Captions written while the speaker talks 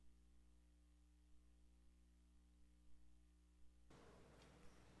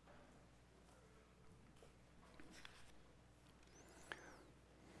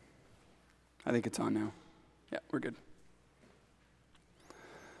I think it's on now. Yeah, we're good.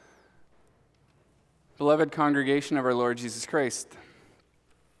 Beloved congregation of our Lord Jesus Christ,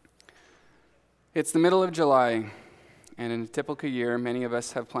 it's the middle of July, and in a typical year, many of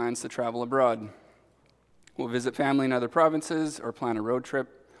us have plans to travel abroad. We'll visit family in other provinces or plan a road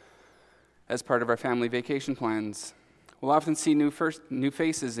trip as part of our family vacation plans. We'll often see new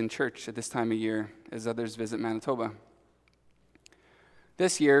faces in church at this time of year as others visit Manitoba.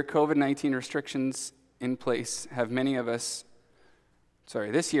 This year, COVID-19 restrictions in place have this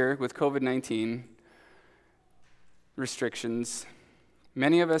year with COVID-19 restrictions,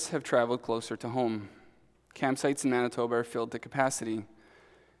 many of us have traveled closer to home. Campsites in Manitoba are filled to capacity,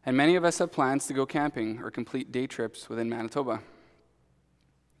 and many of us have plans to go camping or complete day trips within Manitoba.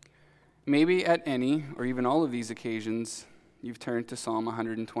 Maybe at any or even all of these occasions, you've turned to Psalm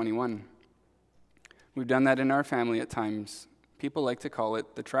 121. We've done that in our family at times. People like to call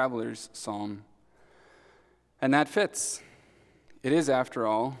it the traveler's psalm. And that fits. It is, after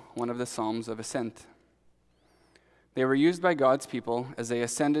all, one of the Psalms of Ascent. They were used by God's people as they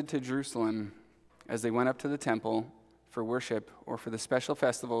ascended to Jerusalem, as they went up to the temple for worship or for the special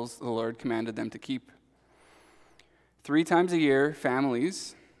festivals the Lord commanded them to keep. 3 times a year,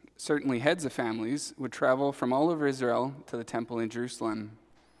 families, certainly heads of families, would travel from all over Israel to the temple in Jerusalem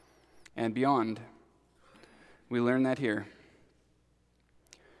and beyond. We learn that here.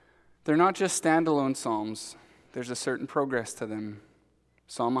 They're not just standalone psalms. There's a certain progress to them.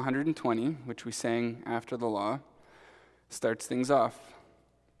 Psalm 120, which we sang after the law, starts things off.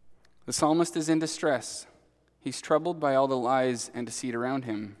 The psalmist is in distress. He's troubled by all the lies and deceit around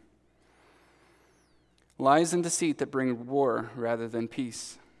him. Lies and deceit that bring war rather than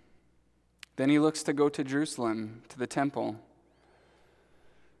peace. Then he looks to go to Jerusalem, to the temple,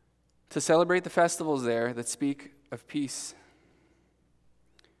 to celebrate the festivals there that speak of peace.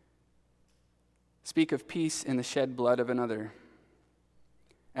 Speak of peace in the shed blood of another.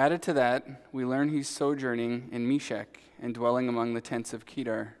 Added to that, we learn he's sojourning in Meshech and dwelling among the tents of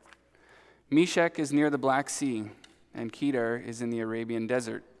Kedar. Meshech is near the Black Sea, and Kedar is in the Arabian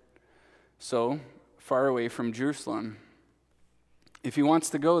desert, so far away from Jerusalem. If he wants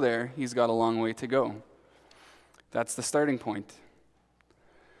to go there, he's got a long way to go. That's the starting point.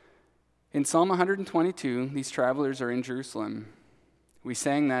 In Psalm 122, these travelers are in Jerusalem. We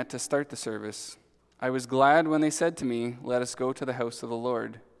sang that to start the service. I was glad when they said to me, "Let us go to the house of the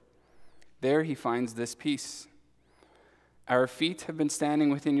Lord." There he finds this peace. Our feet have been standing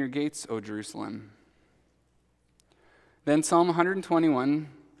within your gates, O Jerusalem. Then Psalm 121,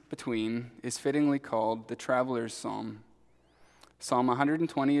 between, is fittingly called the traveler's psalm. Psalm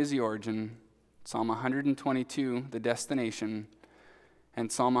 120 is the origin, Psalm 122 the destination,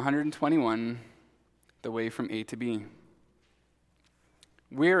 and Psalm 121 the way from A to B.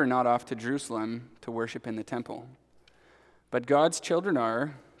 We're not off to Jerusalem to worship in the temple, but God's children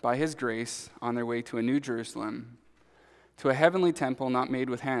are, by his grace, on their way to a new Jerusalem, to a heavenly temple not made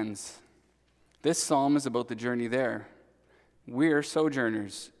with hands. This psalm is about the journey there. We're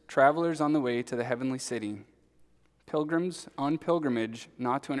sojourners, travelers on the way to the heavenly city, pilgrims on pilgrimage,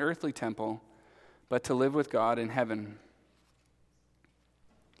 not to an earthly temple, but to live with God in heaven.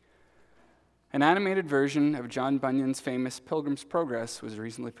 An animated version of John Bunyan's famous Pilgrim's Progress was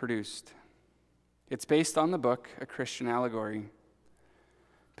recently produced. It's based on the book, A Christian Allegory.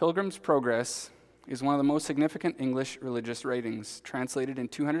 Pilgrim's Progress is one of the most significant English religious writings, translated in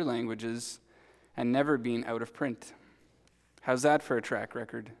 200 languages and never been out of print. How's that for a track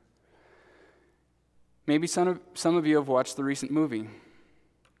record? Maybe some of you have watched the recent movie.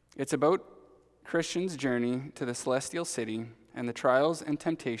 It's about Christian's journey to the celestial city and the trials and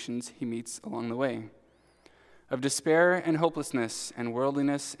temptations he meets along the way, of despair and hopelessness and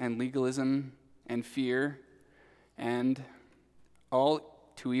worldliness and legalism and fear, and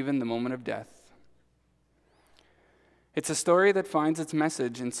all to even the moment of death. It's a story that finds its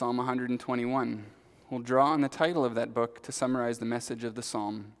message in Psalm 121. We'll draw on the title of that book to summarize the message of the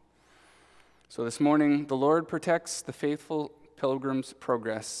psalm. So this morning, the Lord protects the faithful pilgrim's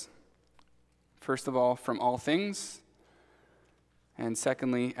progress. First of all, from all things, and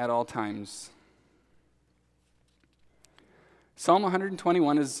secondly, at all times. Psalm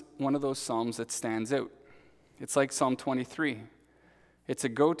 121 is one of those psalms that stands out. It's like Psalm 23. It's a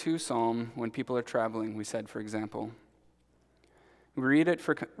go-to psalm when people are traveling, we said, for example. We read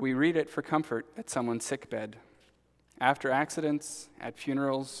it for comfort at someone's sickbed, after accidents, at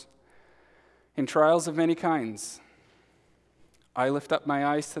funerals, in trials of many kinds. I lift up my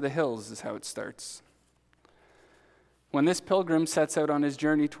eyes to the hills is how it starts. When this pilgrim sets out on his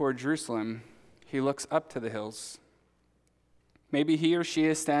journey toward Jerusalem, he looks up to the hills. Maybe he or she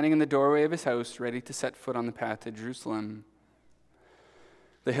is standing in the doorway of his house, ready to set foot on the path to Jerusalem.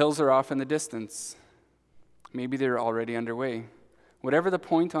 The hills are off in the distance. Maybe they're already underway. Whatever the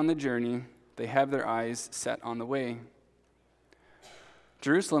point on the journey, they have their eyes set on the way.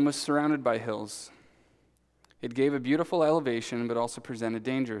 Jerusalem was surrounded by hills. It gave a beautiful elevation, but also presented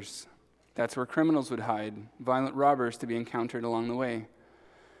dangers. That's where criminals would hide, violent robbers to be encountered along the way.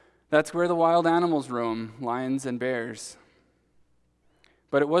 That's where the wild animals roam, lions and bears.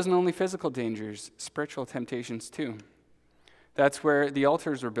 But it wasn't only physical dangers, spiritual temptations too. That's where the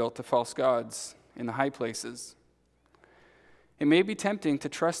altars were built to false gods in the high places. It may be tempting to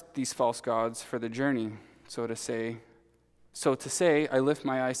trust these false gods for the journey, so to say, I lift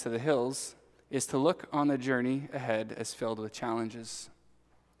my eyes to the hills, is to look on the journey ahead as filled with challenges.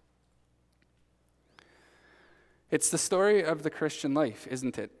 It's the story of the Christian life,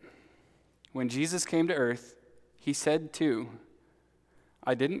 isn't it? When Jesus came to earth, he said too,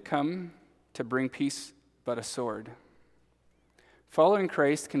 I didn't come to bring peace but a sword. Following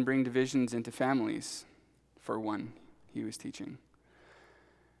Christ can bring divisions into families, for one, he was teaching.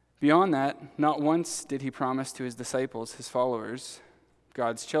 Beyond that, not once did he promise to his disciples, his followers,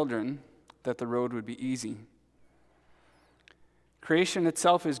 God's children, that the road would be easy. Creation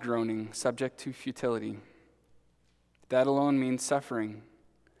itself is groaning, subject to futility. That alone means suffering.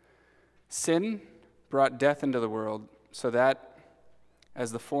 Sin brought death into the world, so that,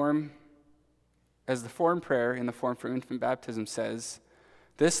 as the form prayer in the form for infant baptism says,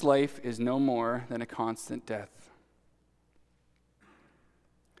 this life is no more than a constant death.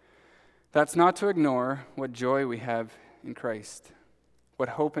 That's not to ignore what joy we have in Christ, what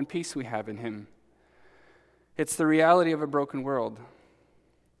hope and peace we have in him. It's the reality of a broken world.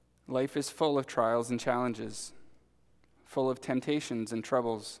 Life is full of trials and challenges, full of temptations and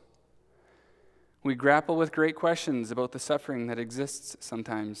troubles. We grapple with great questions about the suffering that exists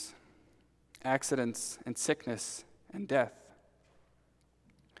sometimes, accidents and sickness and death.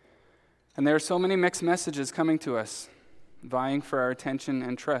 And there are so many mixed messages coming to us, vying for our attention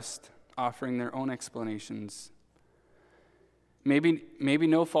and trust, offering their own explanations. Maybe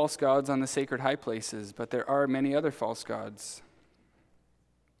no false gods on the sacred high places, but there are many other false gods.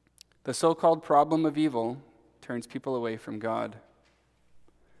 The so-called problem of evil turns people away from God.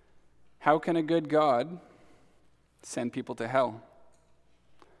 How can a good God send people to hell?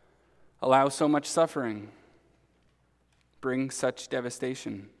 Allow so much suffering? Bring such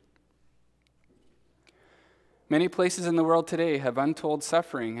devastation? Many places in the world today have untold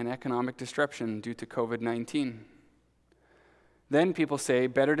suffering and economic disruption due to COVID-19. Then people say,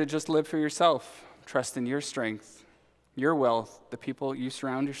 better to just live for yourself, trust in your strength, your wealth, the people you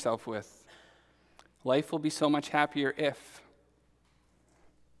surround yourself with. Life will be so much happier if.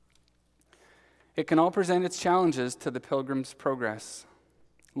 It can all present its challenges to the pilgrim's progress.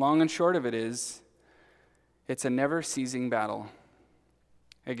 Long and short of it is, it's a never-ceasing battle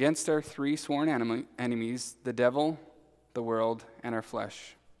against our three sworn enemies, the devil, the world, and our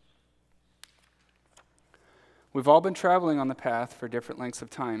flesh. We've all been traveling on the path for different lengths of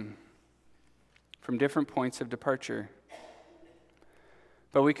time, from different points of departure.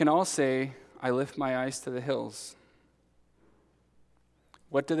 But we can all say, I lift my eyes to the hills.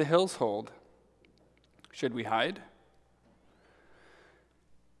 What do the hills hold? Should we hide?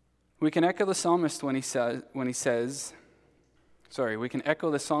 We can echo the psalmist when he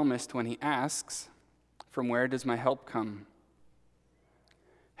asks, from where does my help come?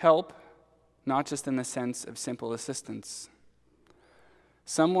 Help, not just in the sense of simple assistance.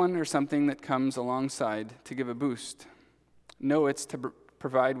 Someone or something that comes alongside to give a boost. No, it's to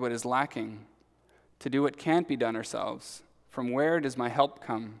provide what is lacking, to do what can't be done ourselves. From where does my help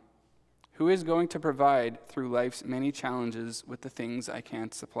come? Who is going to provide through life's many challenges with the things I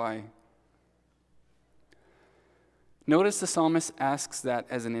can't supply? Notice the psalmist asks that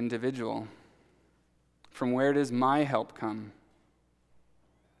as an individual. From where does my help come?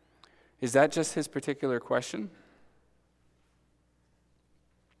 Is that just his particular question?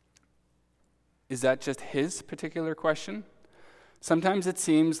 Is that just his particular question? Sometimes it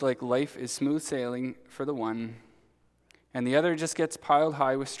seems like life is smooth sailing for the one, and the other just gets piled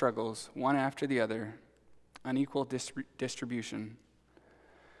high with struggles, one after the other, unequal distribution.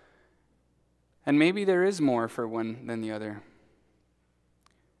 And maybe there is more for one than the other.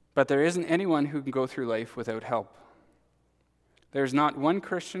 But there isn't anyone who can go through life without help. There's not one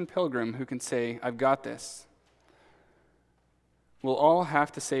Christian pilgrim who can say, I've got this. We'll all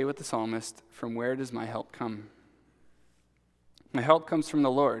have to say with the psalmist, from where does my help come? My help comes from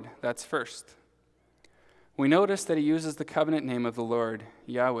the Lord, that's first. We notice that he uses the covenant name of the Lord,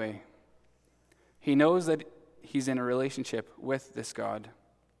 Yahweh. He knows that he's in a relationship with this God.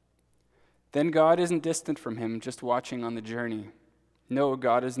 Then God isn't distant from him, just watching on the journey. No,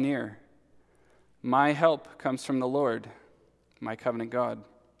 God is near. My help comes from the Lord, my covenant God.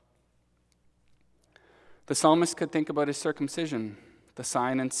 The psalmist could think about his circumcision, the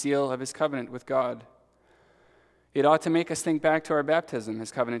sign and seal of his covenant with God. It ought to make us think back to our baptism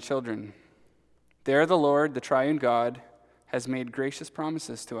as covenant children. There the Lord, the triune God, has made gracious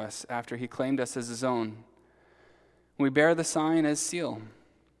promises to us after he claimed us as his own. We bear the sign as seal.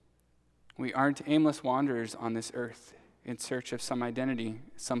 We aren't aimless wanderers on this earth in search of some identity,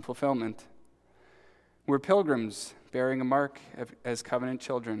 some fulfillment. We're pilgrims bearing a mark as covenant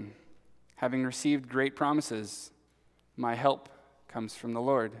children, having received great promises. My help comes from the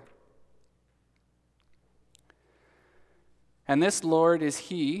Lord. And this Lord is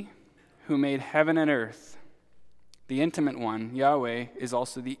he who made heaven and earth. The intimate one, Yahweh, is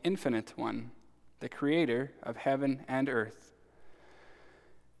also the infinite one, the creator of heaven and earth.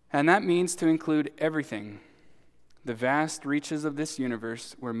 And that means to include everything. The vast reaches of this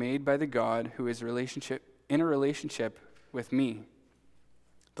universe were made by the God who is in a relationship with me,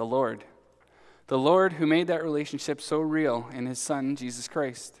 the Lord. The Lord who made that relationship so real in his Son, Jesus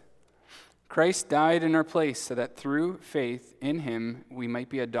Christ. Christ died in our place so that through faith in him we might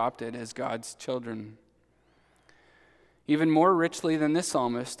be adopted as God's children. Even more richly than this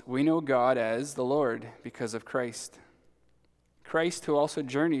psalmist, we know God as the Lord because of Christ. Christ, who also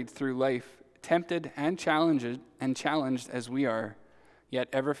journeyed through life, tempted and challenged as we are, yet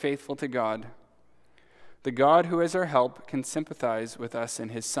ever faithful to God. The God who is our help can sympathize with us in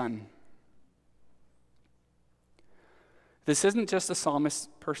his Son. This isn't just a psalmist's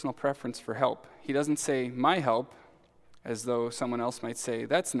personal preference for help. He doesn't say, my help, as though someone else might say,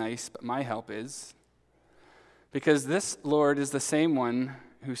 that's nice, but my help is. Because this Lord is the same one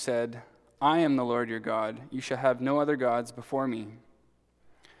who said, I am the Lord your God. You shall have no other gods before me.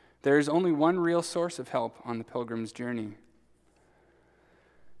 There is only one real source of help on the pilgrim's journey.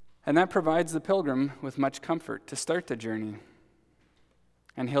 And that provides the pilgrim with much comfort to start the journey.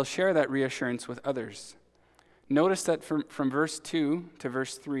 And he'll share that reassurance with others. Notice that from verse 2 to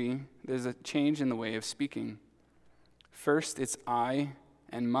verse 3, there's a change in the way of speaking. First, it's I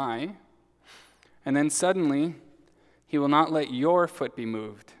and my. And then suddenly, he will not let your foot be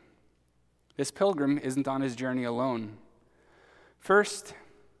moved. This pilgrim isn't on his journey alone. First,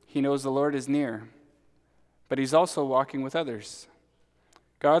 he knows the Lord is near, but he's also walking with others.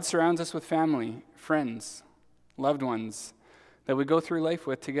 God surrounds us with family, friends, loved ones that we go through life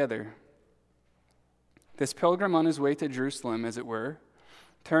with together. This pilgrim on his way to Jerusalem, as it were,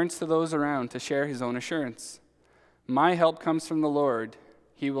 turns to those around to share his own assurance. My help comes from the Lord.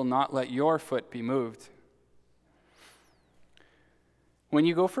 He will not let your foot be moved. When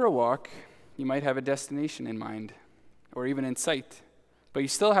you go for a walk, you might have a destination in mind, or even in sight, but you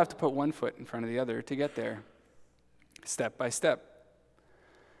still have to put one foot in front of the other to get there, step by step.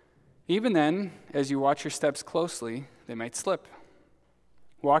 Even then, as you watch your steps closely, they might slip.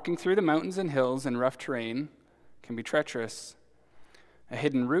 Walking through the mountains and hills and rough terrain can be treacherous. A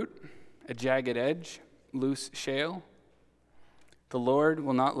hidden root, a jagged edge, loose shale. The Lord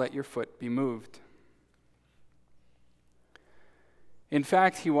will not let your foot be moved. In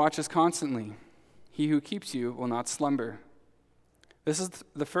fact, he watches constantly. He who keeps you will not slumber. This is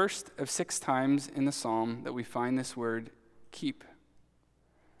the first of 6 times in the psalm that we find this word, keep.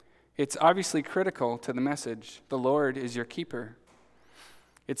 It's obviously critical to the message. The Lord is your keeper.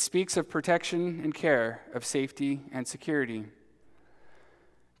 It speaks of protection and care, of safety and security.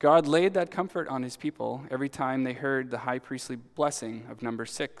 God laid that comfort on his people every time they heard the high priestly blessing of number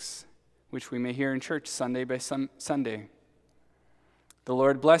 6, which we may hear in church Sunday by Sunday. The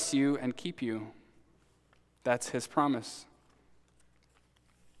Lord bless you and keep you. That's his promise.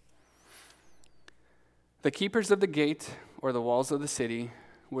 The keepers of the gate or the walls of the city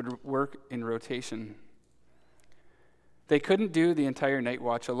would work in rotation. They couldn't do the entire night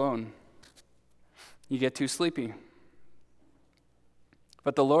watch alone. You get too sleepy.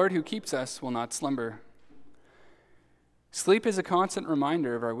 But the Lord who keeps us will not slumber. Sleep is a constant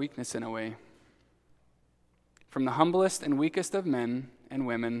reminder of our weakness in a way. From the humblest and weakest of men and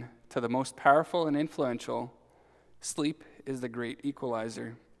women to the most powerful and influential, sleep is the great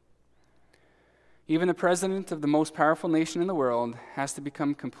equalizer. Even the president of the most powerful nation in the world has to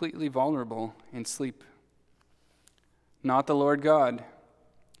become completely vulnerable in sleep. Not the Lord God.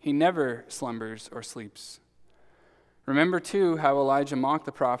 He never slumbers or sleeps. Remember, too, how Elijah mocked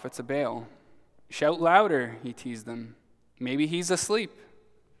the prophets of Baal. Shout louder, he teased them. Maybe he's asleep.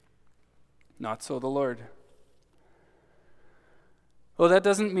 Not so the Lord. Well, that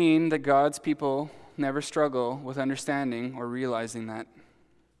doesn't mean that God's people never struggle with understanding or realizing that.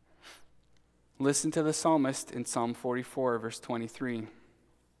 Listen to the psalmist in Psalm 44, verse 23.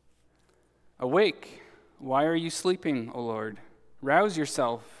 Awake, why are you sleeping, O Lord? Rouse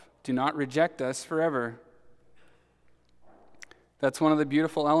yourself, do not reject us forever. That's one of the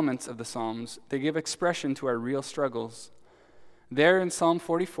beautiful elements of the Psalms. They give expression to our real struggles. There in Psalm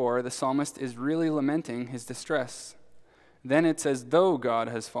 44, the psalmist is really lamenting his distress. Then it's as though God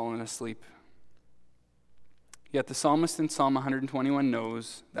has fallen asleep. Yet the psalmist in Psalm 121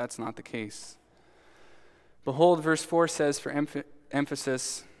 knows that's not the case. Behold, verse 4 says for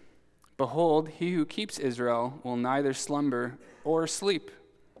emphasis, behold, he who keeps Israel will neither slumber or sleep.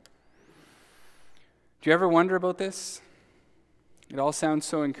 Do you ever wonder about this? It all sounds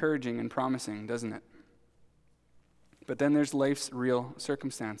so encouraging and promising, doesn't it? But then there's life's real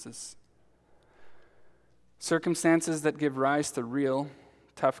circumstances. Circumstances that give rise to real,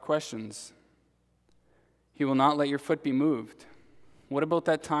 tough questions. He will not let your foot be moved. What about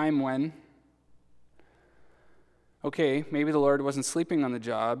that time when, okay, maybe the Lord wasn't sleeping on the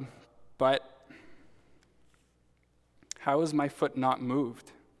job, but how is my foot not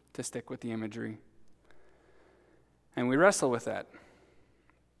moved, to stick with the imagery? And we wrestle with that.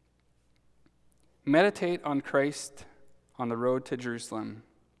 Meditate on Christ on the road to Jerusalem.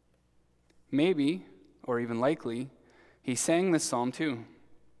 Maybe, or even likely, he sang this psalm too.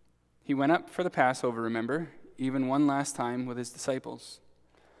 He went up for the Passover, remember, even one last time with his disciples.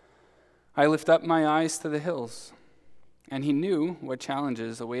 I lift up my eyes to the hills, and he knew what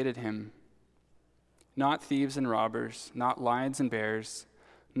challenges awaited him. Not thieves and robbers, not lions and bears,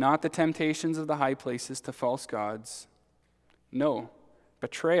 not the temptations of the high places to false gods. No,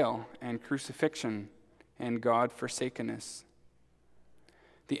 betrayal and crucifixion and God-forsakenness.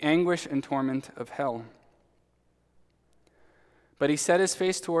 The anguish and torment of hell. But he set his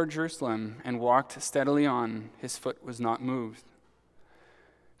face toward Jerusalem and walked steadily on. His foot was not moved,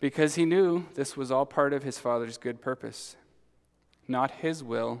 because he knew this was all part of his Father's good purpose. Not his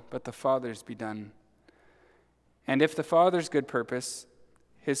will, but the Father's be done. And if the Father's good purpose,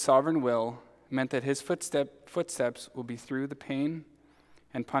 his sovereign will, meant that his footsteps will be through the pain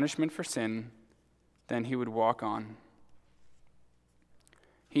and punishment for sin, then he would walk on.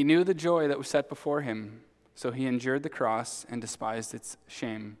 He knew the joy that was set before him, so he endured the cross and despised its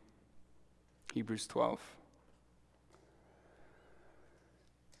shame. Hebrews 12.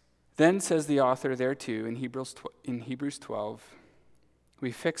 Then, says the author there too, in Hebrews 12,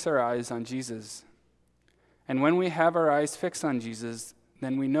 we fix our eyes on Jesus. And when we have our eyes fixed on Jesus,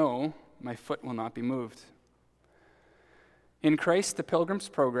 then we know my foot will not be moved. In Christ, the pilgrim's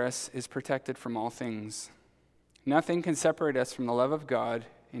progress is protected from all things. Nothing can separate us from the love of God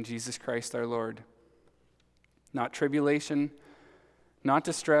in Jesus Christ our Lord. Not tribulation, not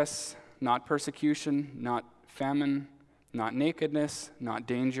distress, not persecution, not famine, not nakedness, not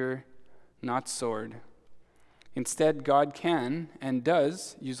danger, not sword. Instead, God can and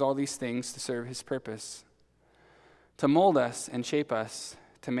does use all these things to serve his purpose, to mold us and shape us,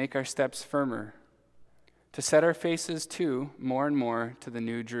 to make our steps firmer, to set our faces too more and more to the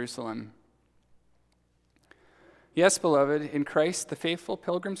new Jerusalem. Yes, beloved, in Christ, the faithful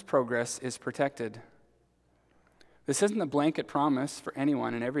pilgrim's progress is protected. This isn't a blanket promise for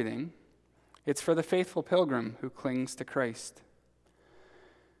anyone and everything. It's for the faithful pilgrim who clings to Christ.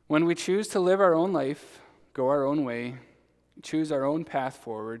 When we choose to live our own life, go our own way, choose our own path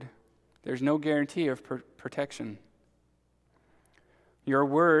forward, there's no guarantee of protection. Your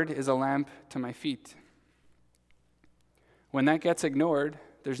word is a lamp to my feet. When that gets ignored,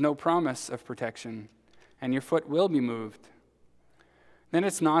 there's no promise of protection, and your foot will be moved. Then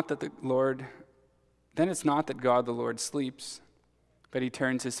it's not that God the Lord sleeps, but he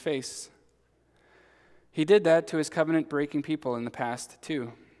turns his face. He did that to his covenant-breaking people in the past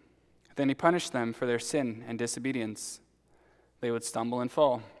too. Then he punished them for their sin and disobedience. They would stumble and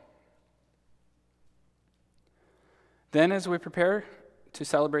fall. Then as we prepare to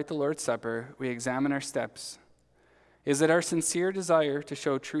celebrate the Lord's Supper, we examine our steps. Is it our sincere desire to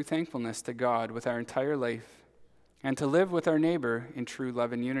show true thankfulness to God with our entire life and to live with our neighbor in true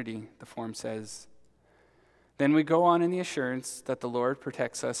love and unity, the form says? Then we go on in the assurance that the Lord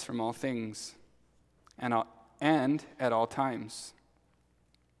protects us from all things and at all times.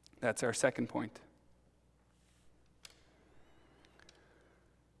 That's our second point.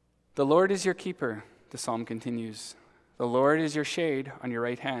 The Lord is your keeper, the psalm continues. The Lord is your shade on your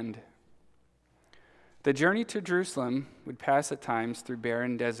right hand. The journey to Jerusalem would pass at times through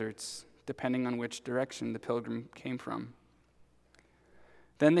barren deserts, depending on which direction the pilgrim came from.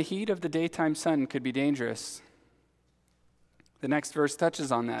 Then the heat of the daytime sun could be dangerous. The next verse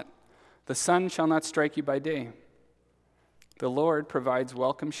touches on that. The sun shall not strike you by day. The Lord provides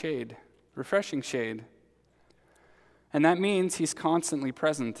welcome shade, refreshing shade. And that means he's constantly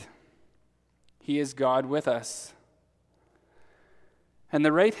present. He is God with us. And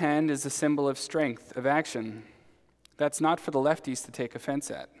the right hand is a symbol of strength, of action. That's not for the lefties to take offense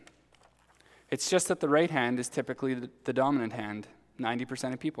at. It's just that the right hand is typically the dominant hand,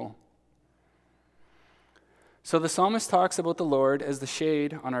 90% of people. So the psalmist talks about the Lord as the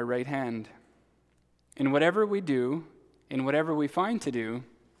shade on our right hand. In whatever we do, in whatever we find to do,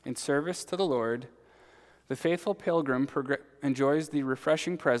 in service to the Lord, the faithful pilgrim enjoys the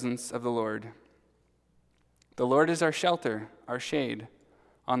refreshing presence of the Lord. The Lord is our shelter, our shade,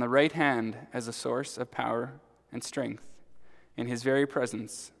 on the right hand as a source of power and strength, in his very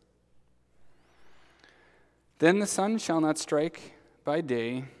presence. Then the sun shall not strike by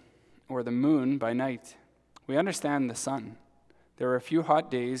day, or the moon by night. We understand the sun. There are a few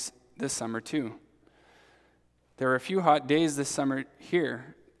hot days this summer too. There are a few hot days this summer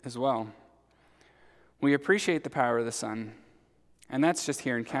here as well. We appreciate the power of the sun, and that's just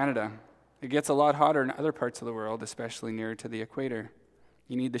here in Canada. It gets a lot hotter in other parts of the world, especially near to the equator.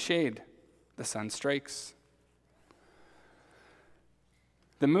 You need the shade. The sun strikes.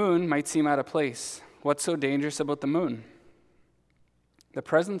 The moon might seem out of place. What's so dangerous about the moon? The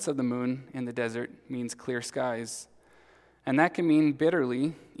presence of the moon in the desert means clear skies, and that can mean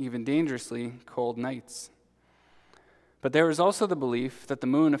bitterly, even dangerously, cold nights. But there is also the belief that the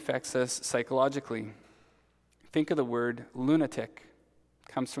moon affects us psychologically. Think of the word lunatic.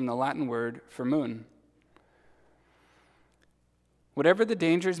 It comes from the Latin word for moon. Whatever the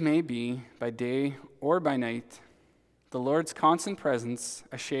dangers may be, by day or by night, the Lord's constant presence,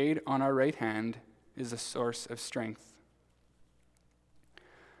 a shade on our right hand, is a source of strength.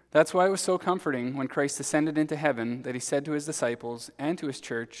 That's why it was so comforting when Christ ascended into heaven that he said to his disciples and to his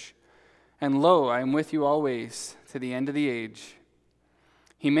church, "And lo, I am with you always to the end of the age."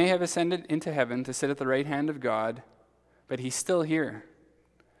 He may have ascended into heaven to sit at the right hand of God, but he's still here.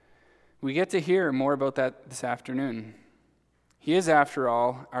 We get to hear more about that this afternoon. He is, after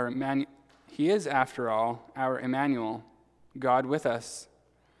all, our Emmanuel, God with us.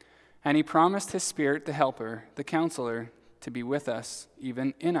 And he promised his Spirit, the Helper, the Counselor, to be with us,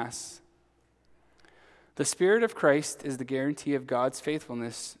 even in us. The Spirit of Christ is the guarantee of God's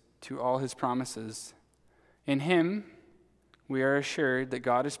faithfulness to all his promises. In him, we are assured that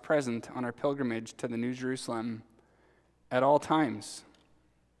God is present on our pilgrimage to the New Jerusalem at all times.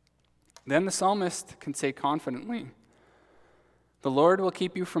 Then the psalmist can say confidently, "The Lord will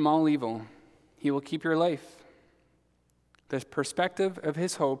keep you from all evil. He will keep your life." The perspective of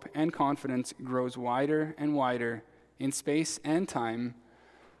his hope and confidence grows wider and wider in space and time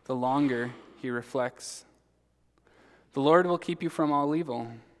the longer he reflects. The Lord will keep you from all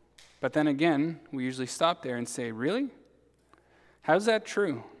evil. But then again, we usually stop there and say, really? How's that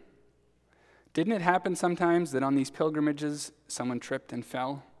true? Didn't it happen sometimes that on these pilgrimages someone tripped and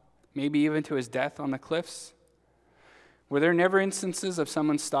fell, maybe even to his death on the cliffs? Were there never instances of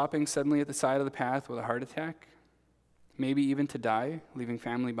someone stopping suddenly at the side of the path with a heart attack? Maybe even to die, leaving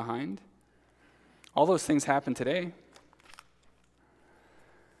family behind? All those things happen today.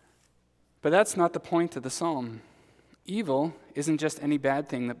 But that's not the point of the psalm. Evil isn't just any bad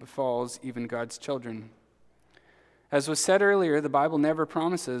thing that befalls even God's children. As was said earlier, the Bible never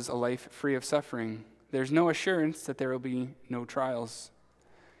promises a life free of suffering. There's no assurance that there will be no trials.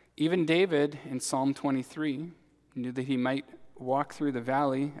 Even David in Psalm 23 knew that he might walk through the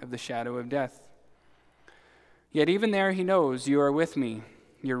valley of the shadow of death. Yet even there he knows, "You are with me.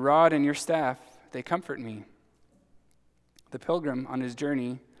 Your rod and your staff, they comfort me." The pilgrim on his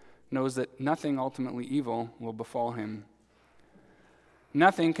journey knows that nothing ultimately evil will befall him.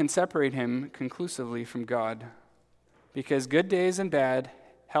 Nothing can separate him conclusively from God, because good days and bad,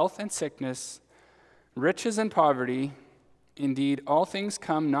 health and sickness, riches and poverty, indeed all things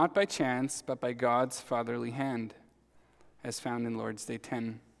come not by chance but by God's fatherly hand, as found in Lord's Day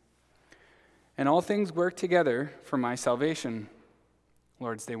 10. And all things work together for my salvation,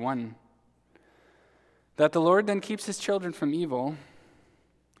 Lord's Day 1. That the Lord then keeps his children from evil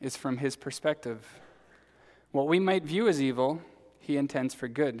is from his perspective. What we might view as evil, he intends for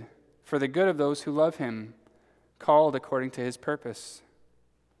good, for the good of those who love him, called according to his purpose.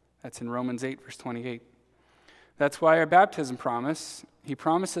 That's in Romans 8, verse 28. That's why our baptism promise, he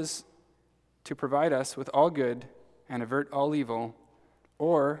promises to provide us with all good and avert all evil,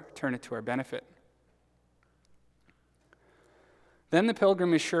 or turn it to our benefit. Then the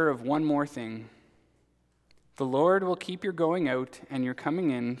pilgrim is sure of one more thing. The Lord will keep your going out and your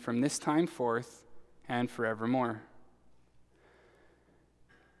coming in from this time forth and forevermore.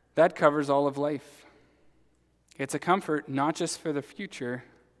 That covers all of life. It's a comfort not just for the future,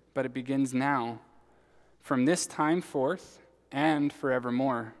 but it begins now, from this time forth and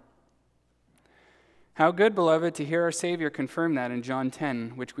forevermore. How good, beloved, to hear our Savior confirm that in John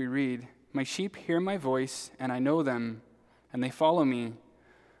 10, which we read, "My sheep hear my voice, and I know them, and they follow me.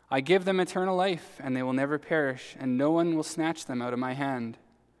 I give them eternal life, and they will never perish, and no one will snatch them out of my hand.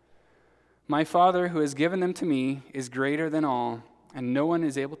 My Father, who has given them to me, is greater than all, and no one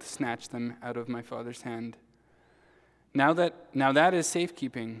is able to snatch them out of my Father's hand." Now that is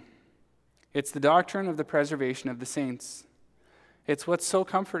safekeeping. It's the doctrine of the preservation of the saints. It's what's so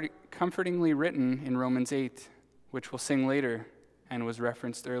comfortingly written in Romans 8, which we'll sing later and was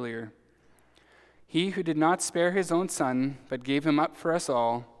referenced earlier. He who did not spare his own son, but gave him up for us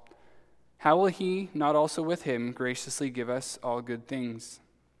all, how will he not also with him graciously give us all good things?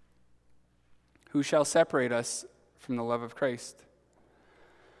 Who shall separate us from the love of Christ?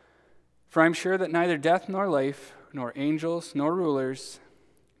 For I'm sure that neither death nor life, nor angels, nor rulers,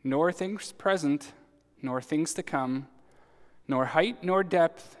 nor things present, nor things to come, nor height, nor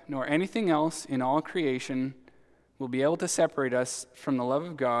depth, nor anything else in all creation will be able to separate us from the love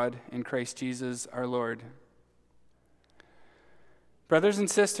of God in Christ Jesus our Lord. Brothers and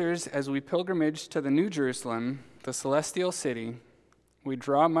sisters, as we pilgrimage to the New Jerusalem, the celestial city, we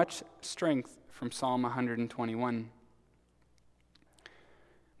draw much strength from Psalm 121.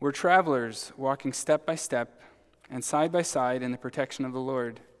 We're travelers walking step by step and side by side in the protection of the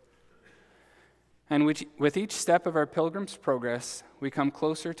Lord. And with each step of our pilgrim's progress, we come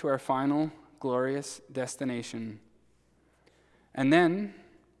closer to our final glorious destination. And then,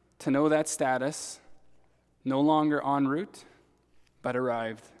 to know that status, no longer en route, but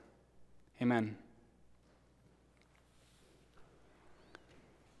arrived. Amen.